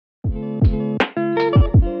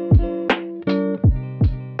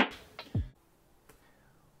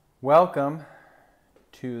Welcome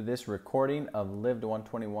to this recording of Live to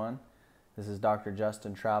 121. This is Dr.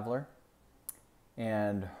 Justin Traveler,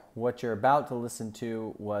 and what you're about to listen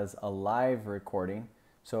to was a live recording.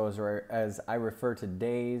 So as I refer to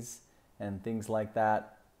days and things like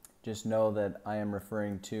that, just know that I am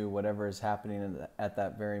referring to whatever is happening at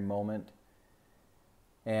that very moment.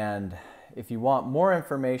 And if you want more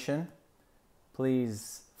information,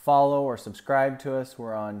 please follow or subscribe to us.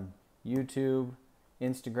 We're on YouTube,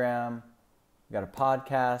 Instagram, we've got a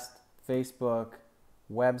podcast, Facebook,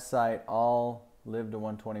 website, all Live to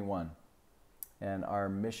 121. And our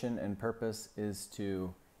mission and purpose is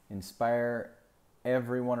to inspire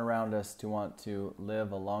everyone around us to want to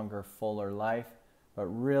live a longer, fuller life. But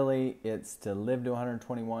really, it's to live to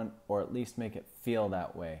 121, or at least make it feel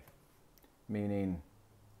that way. Meaning,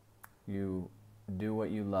 you do what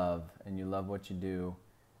you love, and you love what you do.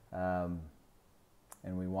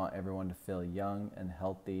 And we want everyone to feel young and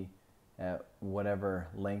healthy at whatever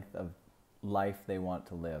length of life they want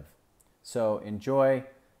to live. So enjoy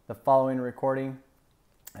the following recording.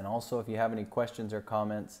 And also, if you have any questions or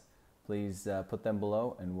comments, please put them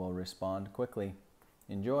below and we'll respond quickly.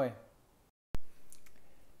 Enjoy.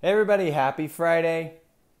 Hey everybody, happy Friday.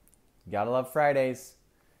 You gotta love Fridays.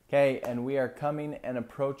 Okay, and we are coming and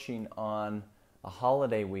approaching on a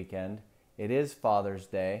holiday weekend. It is Father's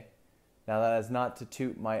Day. Now that is not to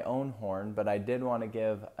toot my own horn, but I did want to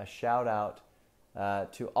give a shout out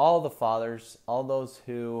to all the fathers, all those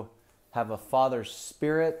who have a father's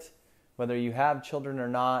spirit, whether you have children or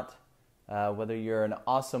not, whether you're an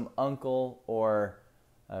awesome uncle or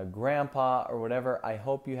a grandpa or whatever. I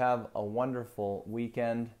hope you have a wonderful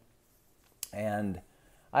weekend. And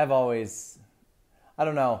I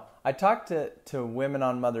talk to women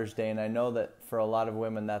on Mother's Day, and I know that for a lot of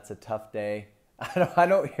women that's a tough day. I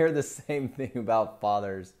don't hear the same thing about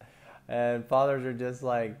fathers. And fathers are just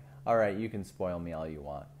like, all right, you can spoil me all you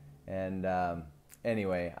want. And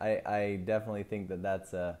anyway, I definitely think that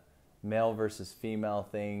that's a male versus female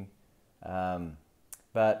thing.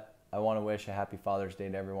 But I want to wish a happy Father's Day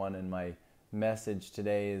to everyone. And my message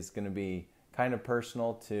today is going to be kind of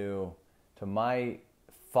personal to my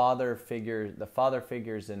father figure, the father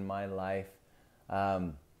figures in my life.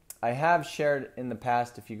 I have shared in the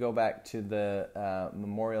past, if you go back to the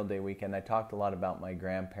Memorial Day weekend, I talked a lot about my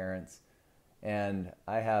grandparents. And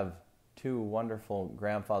I have two wonderful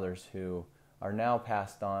grandfathers who are now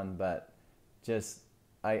passed on, but just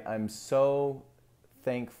I'm so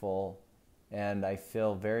thankful and I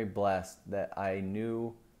feel very blessed that I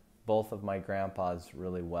knew both of my grandpas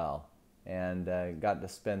really well and got to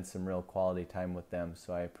spend some real quality time with them,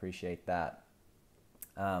 so I appreciate that.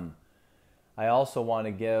 I also want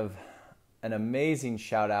to give an amazing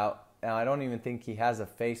shout out. Now, I don't even think he has a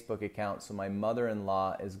Facebook account, so my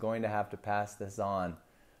mother-in-law is going to have to pass this on.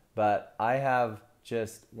 But I have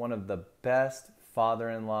just one of the best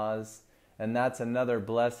father-in-laws, and that's another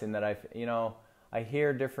blessing that I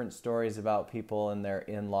hear different stories about people and their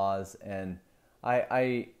in-laws, and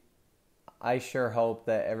I sure hope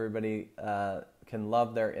that everybody can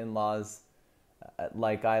love their in-laws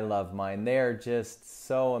like I love mine. They are just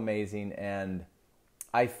so amazing, and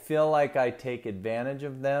I feel like I take advantage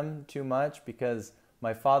of them too much because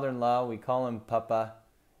my father-in-law, we call him Papa,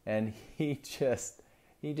 and he just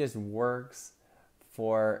works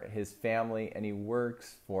for his family and he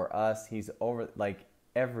works for us. He's over like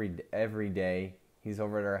every day. He's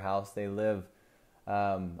over at our house. They live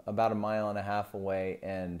about 1.5 miles away,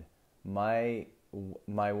 and my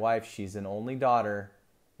wife, she's an only daughter.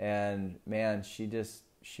 And man, she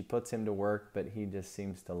puts him to work, but he just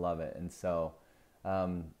seems to love it. And so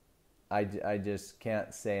I just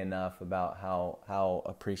can't say enough about how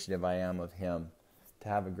appreciative I am of him to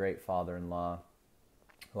have a great father-in-law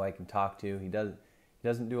who I can talk to. He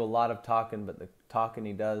doesn't do a lot of talking, but the talking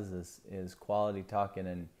he does is quality talking,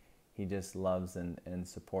 and he just loves and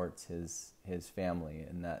supports his family,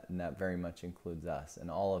 and that very much includes us and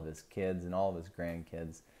all of his kids and all of his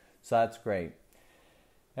grandkids. So that's great.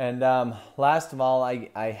 And last of all,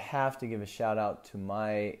 I have to give a shout out to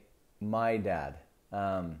my dad,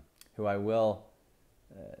 who I will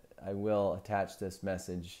attach this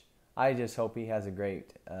message. I just hope he has a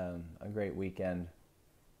great weekend,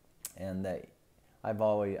 and that I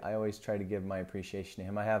always try to give my appreciation to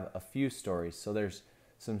him. I have a few stories, so there's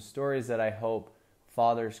some stories that I hope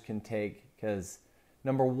fathers can take, because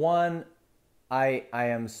number one, I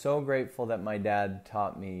am so grateful that my dad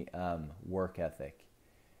taught me work ethic.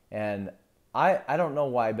 And I don't know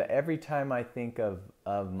why, but every time I think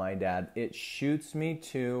of my dad, it shoots me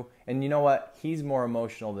to, and you know what? He's more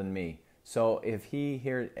emotional than me. So if he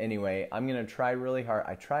hears, anyway, I'm going to try really hard.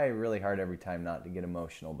 I try really hard every time not to get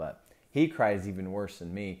emotional, but he cries even worse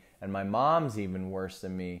than me, and my mom's even worse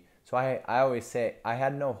than me. So I always say I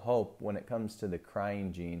had no hope when it comes to the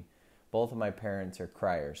crying gene. Both of my parents are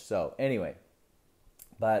criers. So anyway,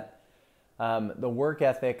 but the work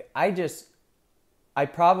ethic, I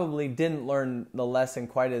probably didn't learn the lesson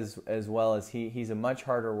quite as well as he. He's a much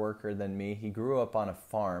harder worker than me. He grew up on a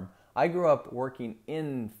farm. I grew up working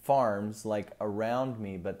in farms like around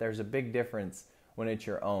me, but there's a big difference when it's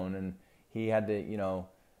your own. And he had to,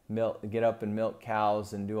 get up and milk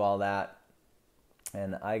cows and do all that.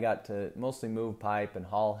 And I got to mostly move pipe and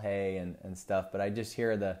haul hay and stuff. But I just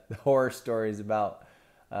hear the horror stories about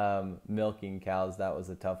milking cows. That was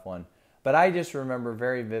a tough one. But I just remember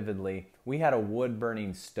very vividly, we had a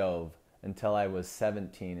wood-burning stove until I was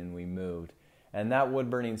 17 and we moved. And that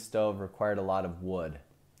wood-burning stove required a lot of wood.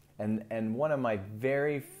 And one of my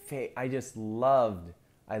I just loved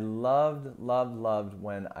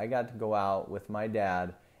when I got to go out with my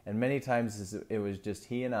dad. And many times it was just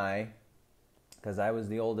he and I, because I was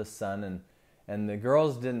the oldest son, and the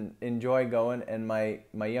girls didn't enjoy going, and my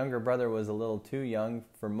younger brother was a little too young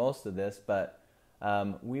for most of this, but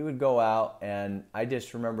we would go out, and I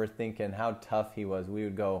just remember thinking how tough he was. We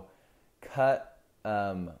would go cut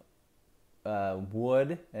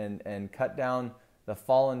wood and cut down the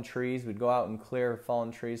fallen trees. We'd go out and clear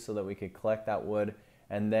fallen trees so that we could collect that wood,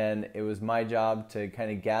 and then it was my job to kind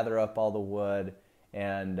of gather up all the wood,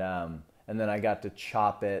 and then I got to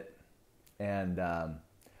chop it, and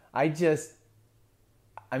I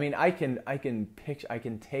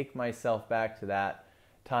can take myself back to that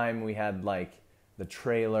time. We had like the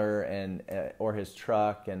trailer and or his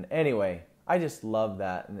truck, and anyway, I just love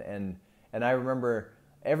that, and I remember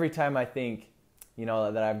every time I think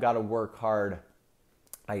that I've got to work hard,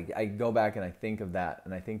 I go back and I think of that,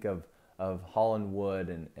 and I think of hauling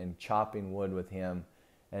wood and chopping wood with him,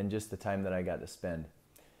 and just the time that I got to spend.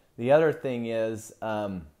 The other thing is,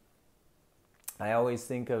 I always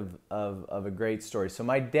think of a great story. So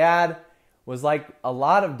my dad was like a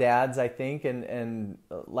lot of dads, I think, and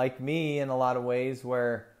like me in a lot of ways,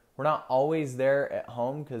 where we're not always there at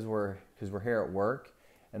home because we're here at work.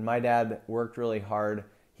 And my dad worked really hard.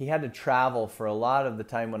 He had to travel for a lot of the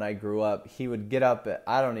time when I grew up. He would get up at,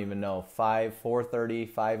 I don't even know, 4:30,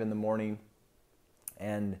 5 in the morning,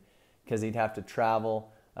 and because he'd have to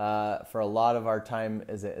travel. For a lot of our time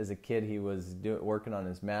as a kid, he was working on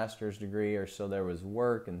his master's degree, or so there was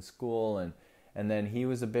work and school, and then he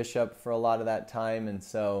was a bishop for a lot of that time, and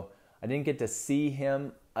so I didn't get to see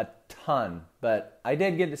him a ton, but I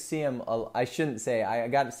did get to see him. I shouldn't say I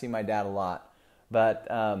got to see my dad a lot, but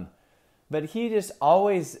he just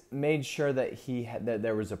always made sure that that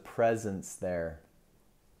there was a presence there.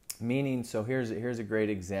 Meaning, so here's a great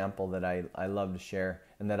example that I love to share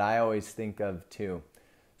and that I always think of too.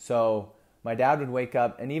 So my dad would wake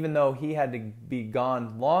up, and even though he had to be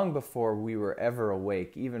gone long before we were ever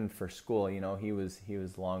awake, even for school, he was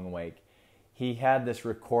long awake. He had this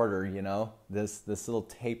recorder, this little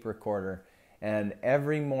tape recorder, and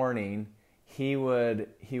every morning he would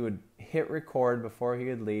hit record before he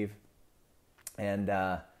would leave, and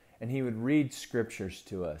he would read scriptures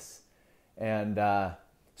to us, and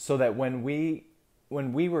so that when we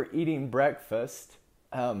were eating breakfast,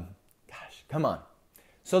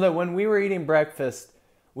 so that when we were eating breakfast,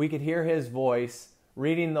 we could hear his voice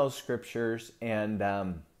reading those scriptures, and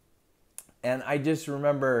I just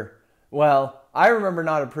remember, I remember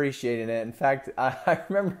not appreciating it. In fact, I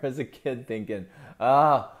remember as a kid thinking,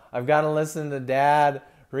 I've got to listen to Dad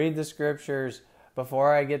read the scriptures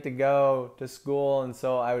before I get to go to school, and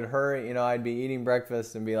so I would hurry, I'd be eating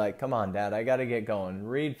breakfast and be like, come on, Dad, I got to get going,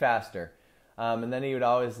 read faster. And then he would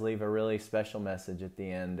always leave a really special message at the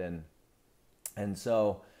end, and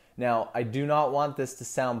so now I do not want this to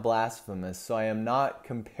sound blasphemous, so I am not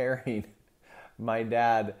comparing my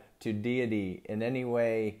dad to deity in any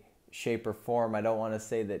way, shape, or form. I don't want to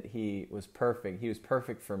say that he was perfect. He was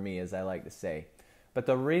perfect for me, as I like to say. But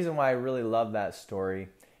the reason why I really love that story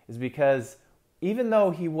is because even though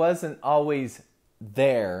he wasn't always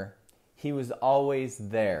there, he was always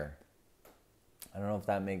there. I don't know if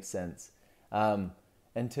that makes sense.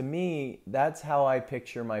 And to me, that's how I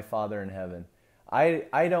picture my Father in heaven.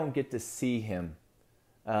 I don't get to see him,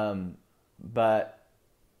 but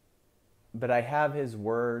I have his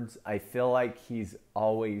words. I feel like he's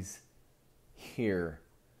always here,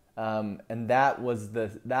 and that was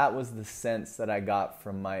the sense that I got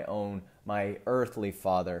from my earthly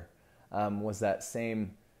father, was that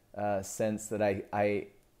same sense that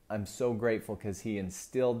I'm so grateful because he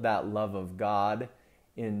instilled that love of God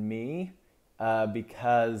in me,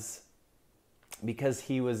 because because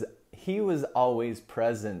he was always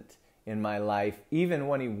present in my life, even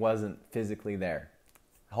when he wasn't physically there.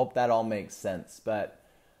 I hope that all makes sense. But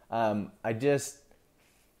I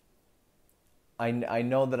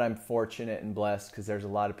know that I'm fortunate and blessed, because there's a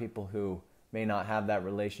lot of people who may not have that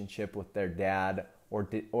relationship with their dad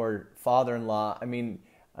or father-in-law. I mean,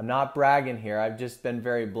 I'm not bragging here. I've just been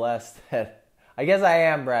very blessed that, I guess I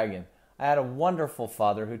am bragging. I had a wonderful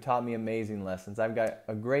father who taught me amazing lessons. I've got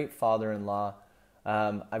a great father-in-law.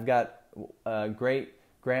 I've got great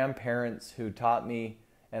grandparents who taught me,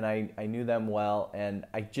 and I knew them well, and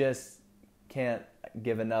I just can't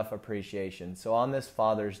give enough appreciation. So on this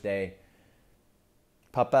Father's Day,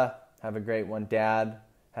 Papa, have a great one. Dad,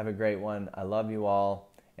 have a great one. I love you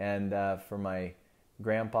all. And for my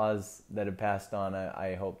grandpas that have passed on,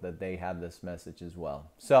 I hope that they have this message as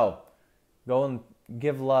well. So go and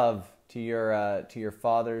give love to your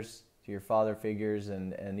fathers, to your father figures,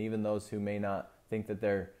 and even those who may not think that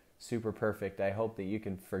they're super perfect. I hope that you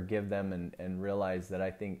can forgive them and realize that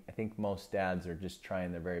I think most dads are just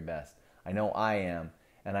trying their very best. I know I am,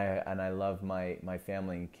 and I love my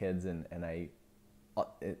family and kids, and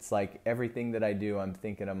it's like everything that I do, I'm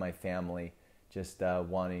thinking of my family, just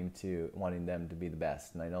wanting them to be the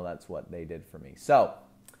best, and I know that's what they did for me. So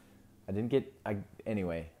I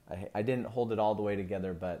didn't hold it all the way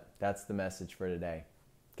together, but that's the message for today.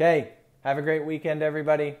 Okay, have a great weekend,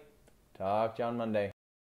 everybody. Talk to you on Monday.